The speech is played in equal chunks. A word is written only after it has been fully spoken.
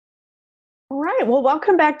right. Well,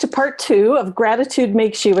 welcome back to part two of Gratitude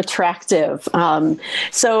Makes You Attractive.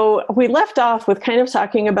 So we left off with kind of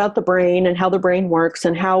talking about the brain and how the brain works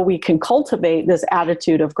and how we can cultivate this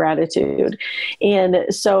attitude of gratitude. And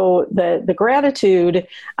so the gratitude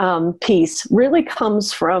piece really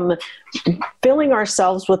comes from filling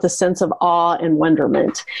ourselves with a sense of awe and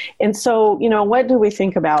wonderment. And so, what do we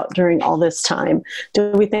think about during all this time?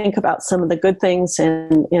 Do we think about some of the good things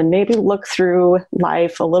and maybe look through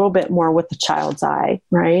life a little bit more with the child's eye,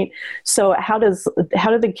 right? So how do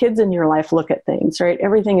the kids in your life look at things, right?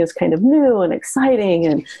 Everything is kind of new and exciting,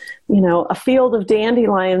 and a field of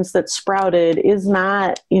dandelions that sprouted is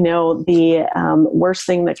not, the worst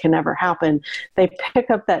thing that can ever happen. They pick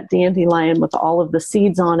up that dandelion with all of the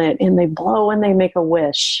seeds on it, and they blow and they make a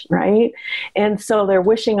wish, right? And so they're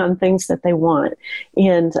wishing on things that they want.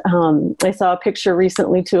 And I saw a picture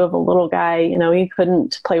recently too of a little guy. He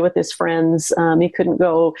couldn't play with his friends. He couldn't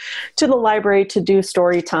go to the library to do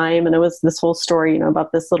story time, and it was this whole story,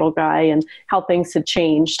 about this little guy and how things had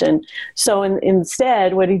changed. And so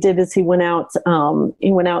instead, what he did is he went out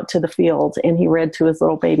to the field and he read to his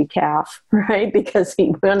little baby calf, right? Because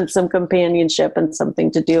he wanted some companionship and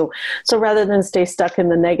something to do. So rather than stay stuck in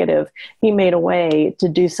the negative, he made a way to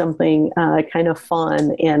do something kind of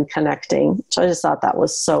fun and connecting. So I just thought that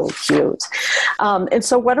was so cute. And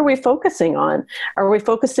so what are we focusing on? Are we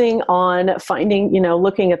focusing on finding,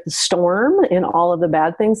 looking at the storm and all of the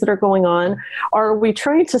bad things that are going on? Or are we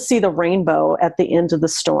trying to see the rainbow at the end of the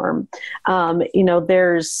storm?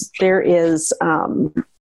 There is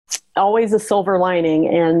always a silver lining,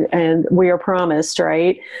 and we are promised,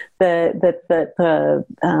 right, that the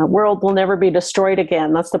world will never be destroyed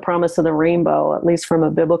again. That's the promise of the rainbow, at least from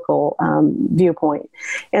a biblical viewpoint.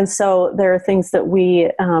 And so there are things that we,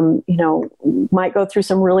 might go through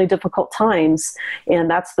some really difficult times, and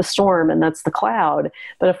that's the storm and that's the cloud.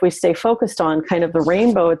 But if we stay focused on kind of the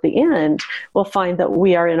rainbow at the end, we'll find that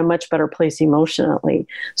we are in a much better place emotionally.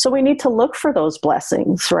 So we need to look for those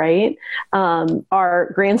blessings, right?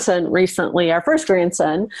 Our grandson recently, our first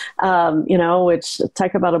grandson, which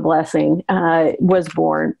talk about a blessing, was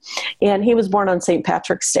born. And he was born on St.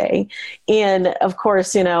 Patrick's Day. And of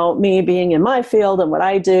course, me being in my field and what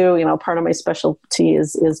I do, part of my specialty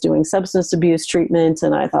is doing substance abuse treatment.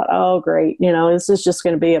 And I thought, oh, great, this is just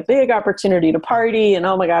going to be a big opportunity to party. And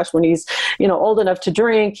oh my gosh, when he's, old enough to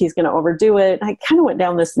drink, he's going to overdo it. I kind of went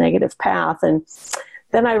down this negative path. And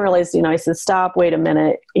then I realized, I said, stop, wait a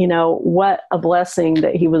minute, what a blessing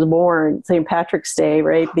that he was born, St. Patrick's Day,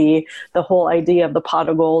 right? The whole idea of the pot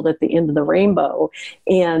of gold at the end of the rainbow.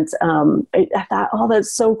 And I thought, oh,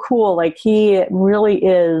 that's so cool. Like, he really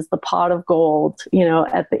is the pot of gold,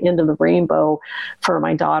 at the end of the rainbow for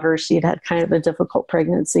my daughter. She had kind of a difficult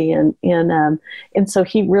pregnancy. And so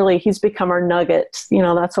he's become our nugget,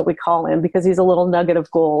 that's what we call him, because he's a little nugget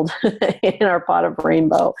of gold in our pot of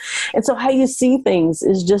rainbow. And so how you see things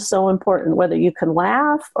is just so important, whether you can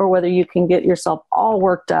laugh or whether you can get yourself all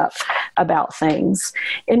worked up about things.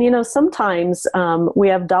 And, sometimes we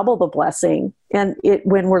have double the blessing when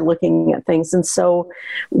we're looking at things. And so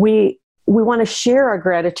we want to share our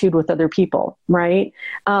gratitude with other people, right?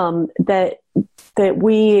 That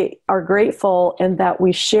we are grateful and that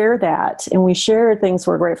we share that, and we share things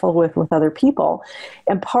we're grateful with other people.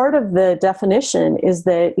 And part of the definition is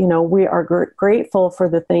that, we are grateful for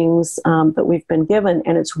the things that we've been given,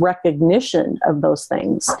 and it's recognition of those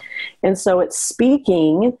things. And so it's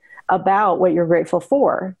speaking about what you're grateful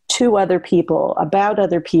for to other people, about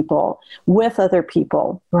other people, with other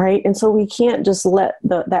people, right? And so we can't just let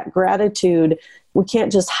that gratitude, we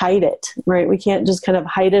can't just hide it, right? We can't just kind of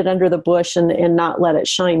hide it under the bush and not let it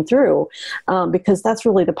shine through, because that's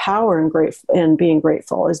really the power in being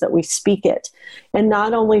grateful, is that we speak it. And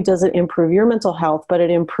not only does it improve your mental health, but it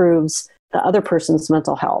improves the other person's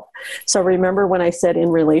mental health. So remember when I said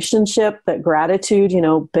in relationship that gratitude,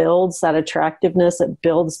 builds that attractiveness, it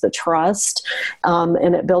builds the trust,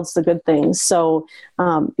 and it builds the good things. So,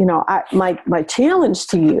 my challenge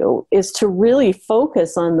to you is to really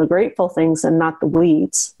focus on the grateful things and not the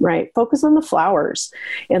weeds, right? Focus on the flowers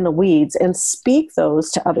and the weeds and speak those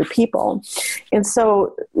to other people. And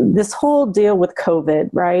so this whole deal with COVID,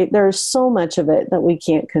 right? There's so much of it that we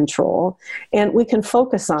can't control, and we can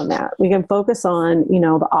focus on that. We can focus on,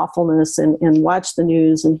 the awfulness and watch the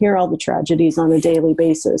news and hear all the tragedies on a daily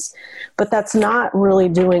basis. But that's not really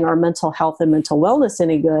doing our mental health and mental wellness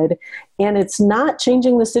any good. And it's not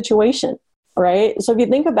changing the situation, right? So if you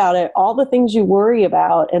think about it, all the things you worry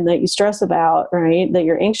about and that you stress about, right, that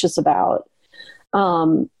you're anxious about,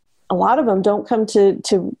 a lot of them don't come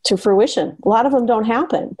to fruition. A lot of them don't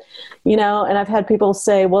happen, and I've had people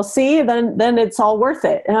say, well, see, then it's all worth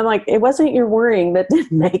it. And I'm like, it wasn't your worrying that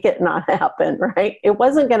didn't make it not happen, right? It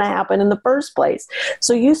wasn't going to happen in the first place.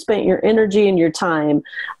 So you spent your energy and your time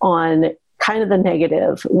on kind of the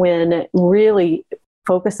negative, when really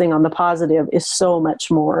focusing on the positive is so much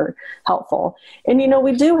more helpful. And,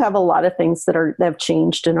 we do have a lot of things that have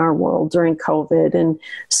changed in our world during COVID. And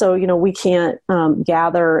so, we can't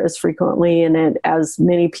gather as frequently and as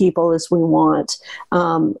many people as we want.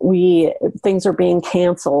 Things are being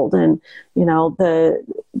canceled, and, the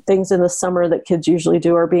things in the summer that kids usually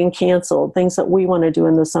do are being canceled. Things that we want to do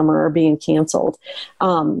in the summer are being canceled.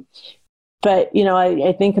 But,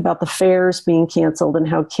 I think about the fairs being canceled and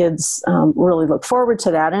how kids really look forward to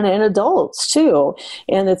that, and adults too.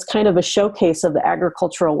 And it's kind of a showcase of the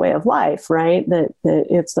agricultural way of life, right? That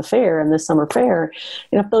it's the fair and the summer fair.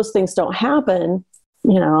 And if those things don't happen,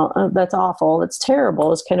 that's awful. That's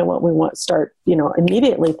terrible. It's kind of what we want to start,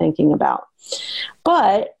 immediately thinking about.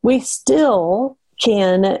 But we still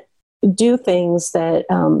can do things that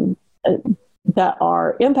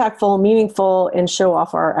are impactful, meaningful, and show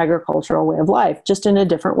off our agricultural way of life, just in a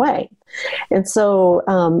different way. And so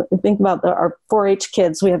think about our 4-H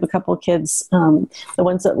kids. We have a couple of kids, the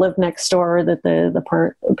ones that live next door that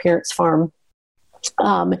the parents farm.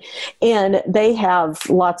 And they have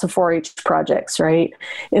lots of 4-H projects, right?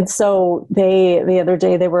 And so the other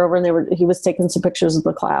day they were over and he was taking some pictures of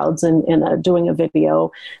the clouds and doing a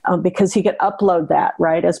video because he could upload that,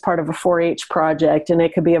 right, as part of a 4-H project. And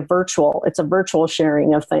it could be it's a virtual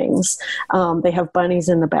sharing of things. They have bunnies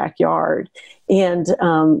in the backyard. And,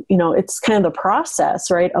 it's kind of the process,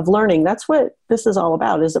 right, of learning. That's what this is all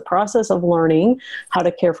about, is the process of learning how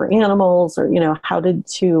to care for animals, or, how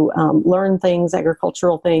to learn things,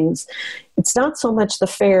 agricultural things. It's not so much the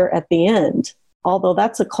fair at the end, although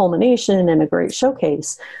that's a culmination and a great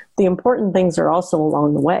showcase. The important things are also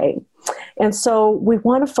along the way. And so we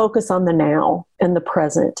want to focus on the now and the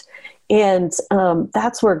present. And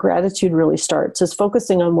that's where gratitude really starts, is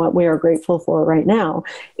focusing on what we are grateful for right now.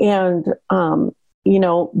 And,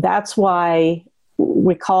 that's why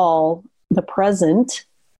we call the present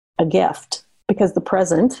a gift, because the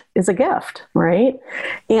present is a gift, right?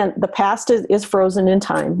 And the past is frozen in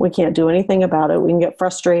time. We can't do anything about it. We can get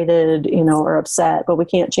frustrated, or upset, but we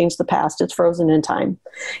can't change the past. It's frozen in time.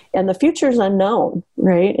 And the future is unknown,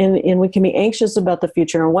 right? And we can be anxious about the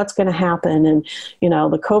future and what's going to happen. And,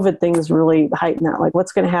 the COVID thing is really heightened that, like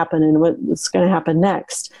what's going to happen and what's going to happen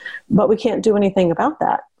next. But we can't do anything about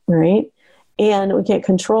that, right? And we can't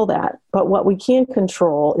control that. But what we can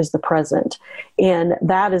control is the present. And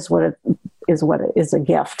that is what it is a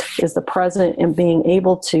gift, is the present, and being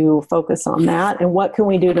able to focus on that. And what can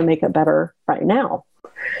we do to make it better right now?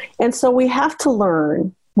 And so we have to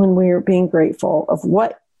learn, when we're being grateful, of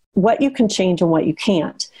what you can change and what you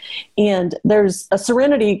can't. And there's a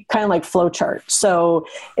serenity kind of like flow chart. So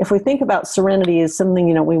if we think about serenity as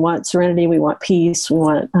something, we want serenity, we want peace, we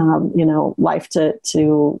want, life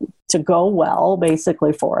to go well,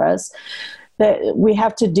 basically, for us, that we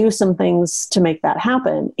have to do some things to make that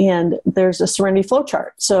happen. And there's a serenity flow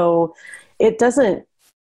chart. So it doesn't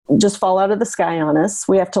just fall out of the sky on us.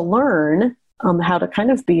 We have to learn how to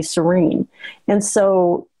kind of be serene. And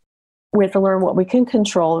so we have to learn what we can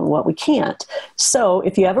control and what we can't. So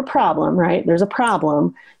if you have a problem, right, there's a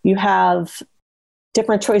problem, you have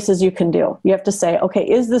different choices you can do. You have to say, okay,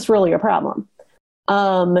 is this really a problem?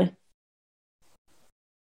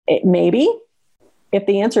 Maybe. If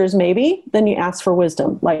the answer is maybe, then you ask for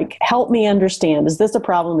wisdom. Like, help me understand. Is this a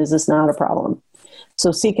problem? Is this not a problem?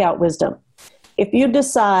 So seek out wisdom. If you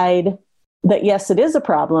decide that, yes, it is a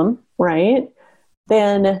problem, right,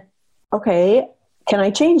 then, okay, can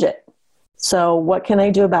I change it? So what can I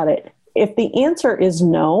do about it? If the answer is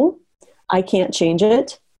no, I can't change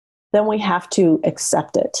it, then we have to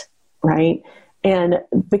accept it, right? And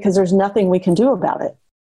because there's nothing we can do about it.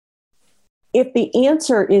 If the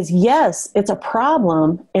answer is yes, it's a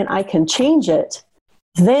problem and I can change it,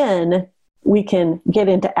 then we can get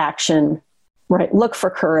into action, right? Look for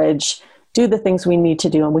courage, do the things we need to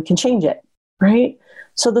do, and we can change it, right?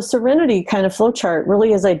 So the serenity kind of flow chart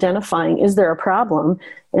really is identifying, is there a problem?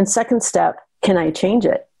 And second step, can I change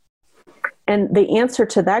it? And the answer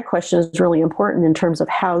to that question is really important in terms of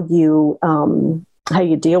how you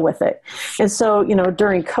deal with it. And so,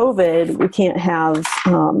 during COVID, we can't have,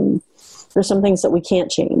 there's some things that we can't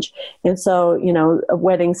change. And so,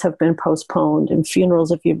 weddings have been postponed, and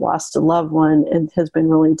funerals, if you've lost a loved one, it has been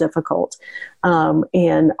really difficult.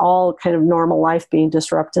 And all kind of normal life being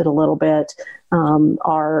disrupted a little bit,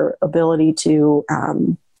 our ability to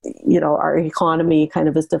our economy kind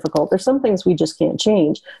of is difficult. There's some things we just can't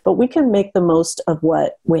change, but we can make the most of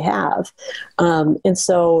what we have. And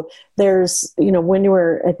so there's, when you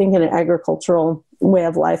were, I think, in an agricultural way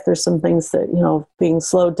of life, there's some things that, being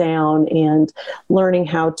slowed down and learning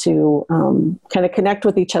how to kind of connect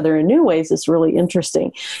with each other in new ways is really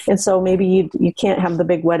interesting. And so maybe you can't have the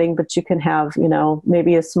big wedding, but you can have,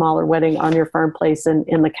 maybe a smaller wedding on your farm place, and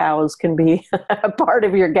the cows can be a part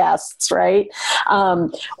of your guests, right?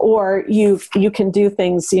 Or you can do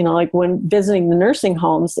things, like when visiting the nursing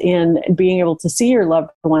homes and being able to see your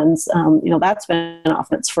loved ones, that's been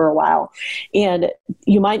off limits for a while. And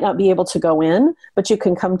you might not be able to go in, but you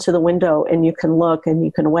can come to the window and you can look and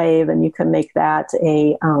you can wave, and you can make that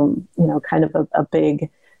a, kind of a big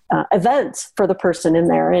event for the person in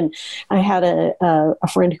there. And I had a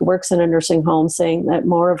friend who works in a nursing home saying that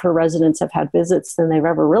more of her residents have had visits than they've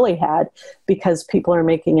ever really had, because people are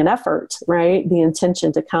making an effort, right? The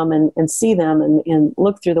intention to come and see them and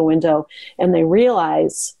look through the window, and they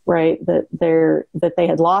realize, right, that they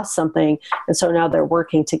had lost something. And so now they're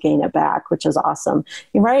working to gain it back, which is awesome.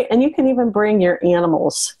 Right. And you can even bring your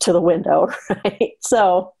animals to the window, right?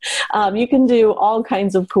 So you can do all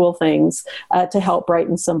kinds of cool things to help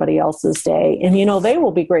brighten somebody else's day. And, they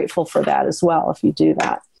will be grateful for that as well if you do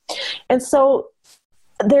that. And so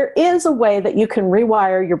there is a way that you can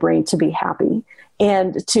rewire your brain to be happy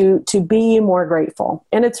and to be more grateful.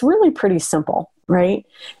 And it's really pretty simple, right?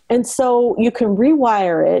 And so you can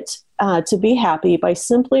rewire it to be happy by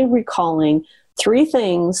simply recalling 3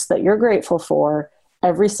 things that you're grateful for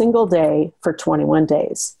every single day for 21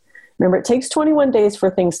 days. Remember, it takes 21 days for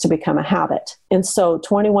things to become a habit. And so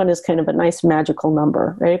 21 is kind of a nice magical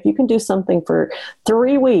number, right? If you can do something for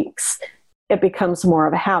 3 weeks, it becomes more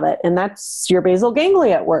of a habit. And that's your basal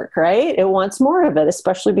ganglia at work, right? It wants more of it,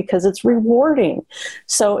 especially because it's rewarding.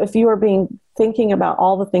 So if you are thinking about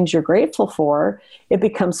all the things you're grateful for, it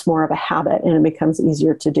becomes more of a habit and it becomes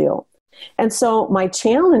easier to do. And so my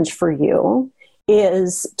challenge for you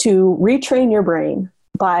is to retrain your brain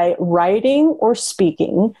by writing or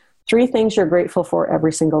speaking 3 things you're grateful for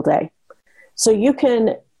every single day. So you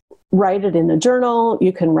can write it in a journal,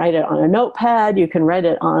 you can write it on a notepad, you can write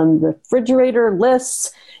it on the refrigerator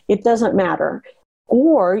lists, it doesn't matter.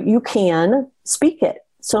 Or you can speak it.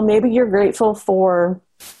 So maybe you're grateful for,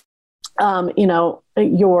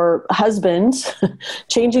 your husband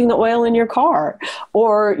changing the oil in your car,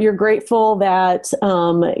 or you're grateful that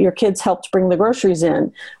your kids helped bring the groceries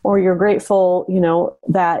in, or you're grateful,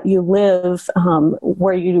 that you live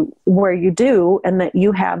where you do, and that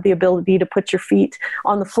you have the ability to put your feet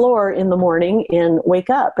on the floor in the morning and wake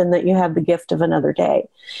up, and that you have the gift of another day.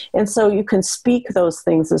 And so you can speak those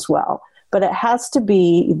things as well, but it has to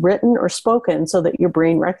be written or spoken so that your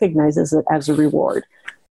brain recognizes it as a reward.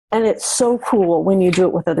 And it's so cool when you do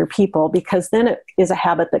it with other people, because then it is a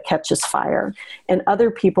habit that catches fire, and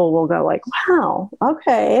other people will go like, wow,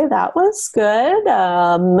 okay, that was good.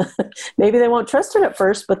 Maybe they won't trust it at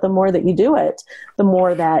first, but the more that you do it, the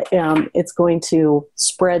more that it's going to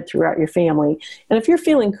spread throughout your family. And if you're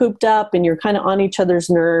feeling cooped up and you're kind of on each other's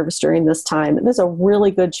nerves during this time, it is a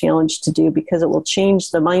really good challenge to do, because it will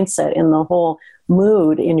change the mindset and the whole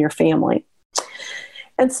mood in your family.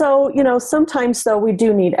 And so, sometimes though we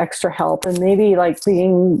do need extra help, and maybe like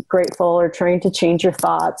being grateful or trying to change your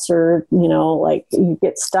thoughts, or, like you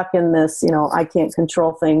get stuck in this, I can't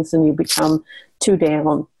control things, and you become too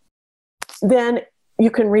down. Then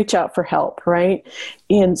you can reach out for help, right?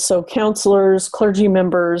 And so counselors, clergy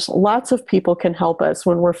members, lots of people can help us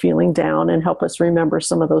when we're feeling down and help us remember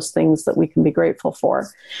some of those things that we can be grateful for.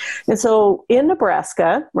 And so in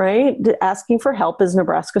Nebraska, right, asking for help is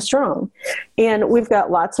Nebraska Strong. And we've got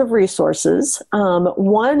lots of resources.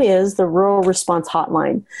 One is the Rural Response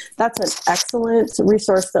Hotline. That's an excellent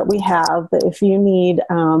resource that we have, that if you need,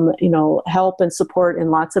 help and support in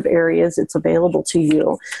lots of areas, it's available to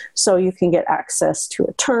you. So you can get access to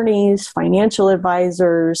attorneys, financial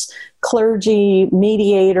advisors, clergy,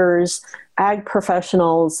 mediators, ag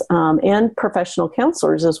professionals, and professional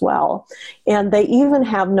counselors as well. And they even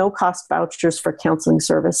have no-cost vouchers for counseling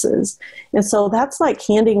services. And so that's like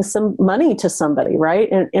handing some money to somebody, right?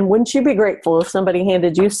 And wouldn't you be grateful if somebody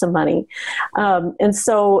handed you some money? And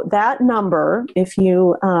so that number, if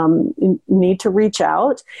you need to reach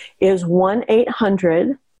out, is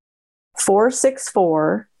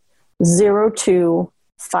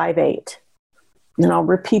 1-800-464-0258. And I'll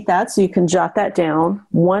repeat that so you can jot that down.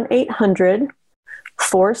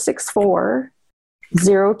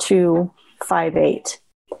 1-800-464-0258.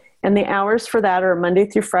 And the hours for that are Monday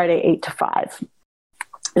through Friday, 8 to 5.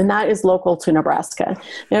 And that is local to Nebraska.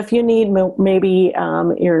 Now, if you need, maybe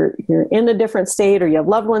you're in a different state, or you have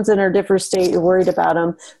loved ones in a different state, you're worried about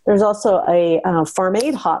them, there's also a Farm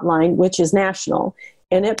Aid hotline, which is national,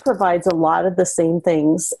 and it provides a lot of the same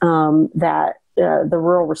things that the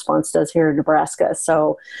rural response does here in Nebraska.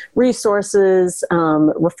 So resources,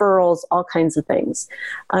 referrals, all kinds of things.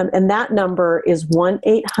 And that number is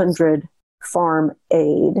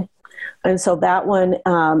 1-800-FARM-AID. And so that one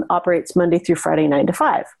operates Monday through Friday, 9 to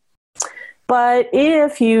 5. But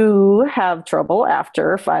if you have trouble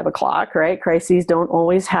after 5 o'clock, right? Crises don't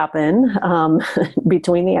always happen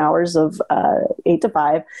between the hours of 8 to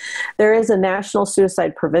 5. There is a National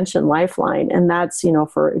Suicide Prevention Lifeline, and that's,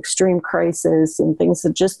 for extreme crisis and things that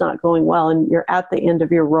are just not going well, and you're at the end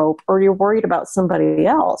of your rope, or you're worried about somebody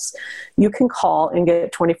else. You can call and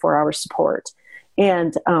get 24-hour support.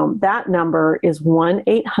 And that number is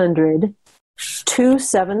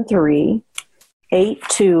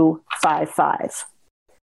 1-800-273-8255.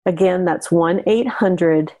 Again, that's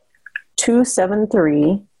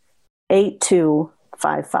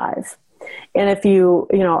 1-800-273-8255. And if you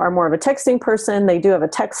are more of a texting person, they do have a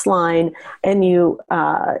text line, and you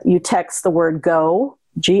text the word GO,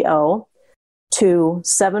 G-O, to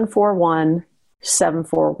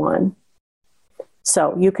 741-741.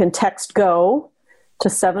 So you can text GO to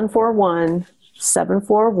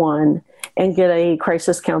 741-741 and get a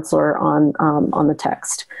crisis counselor on the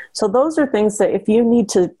text. So those are things that if you need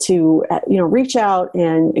to reach out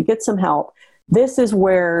and get some help, this is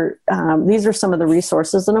where these are some of the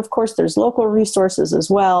resources. And of course, there's local resources as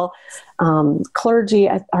well. Clergy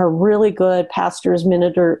are really good. Pastors,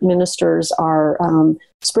 ministers, our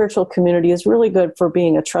spiritual community is really good for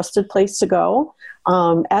being a trusted place to go.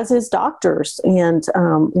 As is doctors and,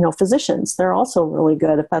 physicians. They're also really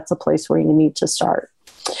good if that's a place where you need to start.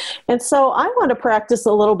 And so I want to practice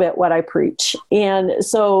a little bit what I preach. And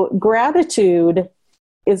so gratitude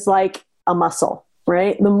is like a muscle,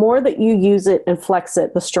 right? The more that you use it and flex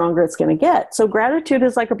it, the stronger it's going to get. So gratitude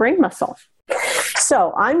is like a brain muscle.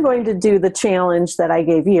 So I'm going to do the challenge that I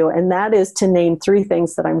gave you, and that is to name 3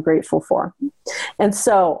 things that I'm grateful for. And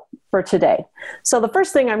so for today. So the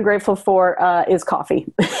first thing I'm grateful for is coffee.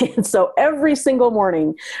 So every single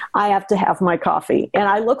morning I have to have my coffee, and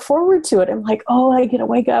I look forward to it. I'm like, oh, I get to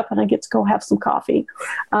wake up and I get to go have some coffee.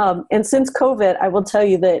 And since COVID, I will tell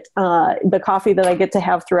you that the coffee that I get to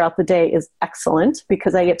have throughout the day is excellent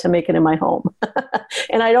because I get to make it in my home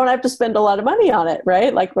and I don't have to spend a lot of money on it,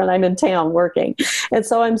 right? Like when I'm in town working. And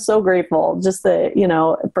so I'm so grateful just that,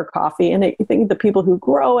 for coffee, and I think the people who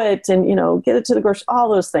grow it and, get it to the grocery, all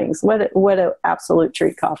those things. What an absolute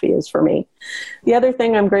treat coffee is for me. The other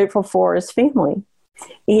thing I'm grateful for is family.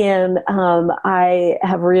 And I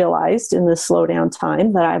have realized in this slowdown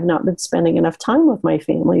time that I've not been spending enough time with my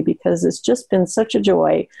family, because it's just been such a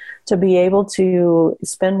joy to be able to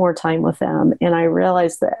spend more time with them. And I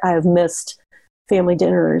realized that I've missed family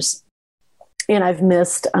dinners. And I've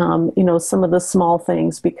missed, some of the small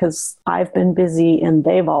things because I've been busy and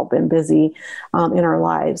they've all been busy in our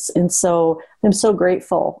lives. And so I'm so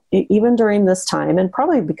grateful, even during this time, and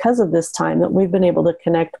probably because of this time, that we've been able to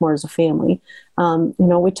connect more as a family.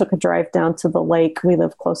 We took a drive down to the lake. We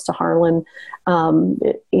live close to Harlan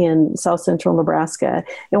in south central Nebraska.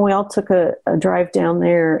 And we all took a drive down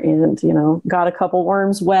there and, got a couple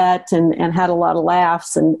worms wet and had a lot of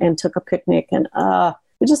laughs and took a picnic. And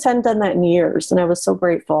we just hadn't done that in years. And I was so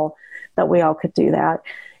grateful that we all could do that.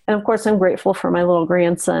 And of course, I'm grateful for my little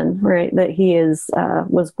grandson, right, that he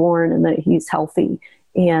was born and that he's healthy.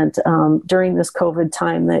 And during this COVID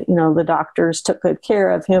time that, the doctors took good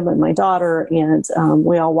care of him and my daughter, and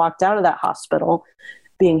we all walked out of that hospital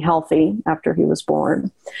being healthy after he was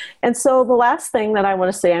born. And so the last thing that I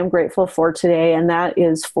want to say I'm grateful for today, and that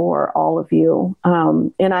is for all of you.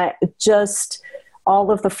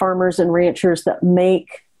 All of the farmers and ranchers that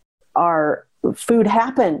make our food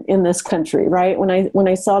happen in this country, right? When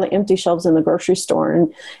I saw the empty shelves in the grocery store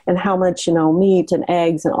and how much, meat and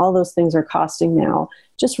eggs and all those things are costing now,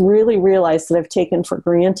 just really realized that I've taken for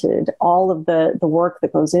granted all of the work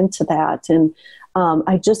that goes into that. And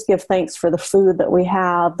I just give thanks for the food that we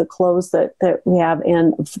have, the clothes that we have,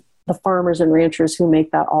 and the farmers and ranchers who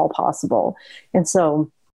make that all possible. And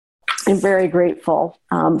so I'm very grateful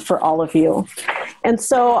for all of you. And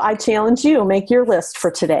so I challenge you, make your list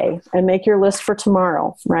for today and make your list for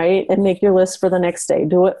tomorrow, right? And make your list for the next day.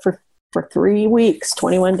 Do it for 3 weeks,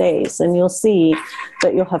 21 days, and you'll see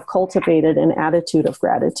that you'll have cultivated an attitude of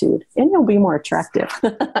gratitude and you'll be more attractive.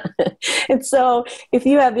 And so if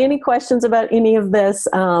you have any questions about any of this,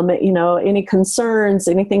 any concerns,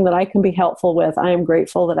 anything that I can be helpful with, I am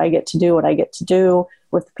grateful that I get to do what I get to do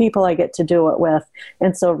with people I get to do it with.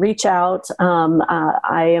 And so reach out.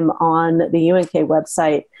 I am on the UNK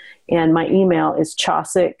website, and my email is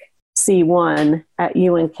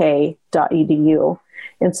chosic1@unk.edu.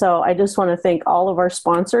 And so I just want to thank all of our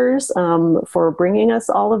sponsors for bringing us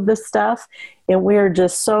all of this stuff. And we are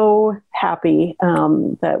just so happy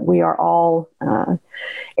that we are all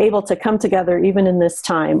able to come together even in this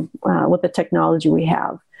time with the technology we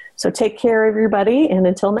have. So take care, everybody. And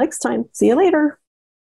until next time, see you later.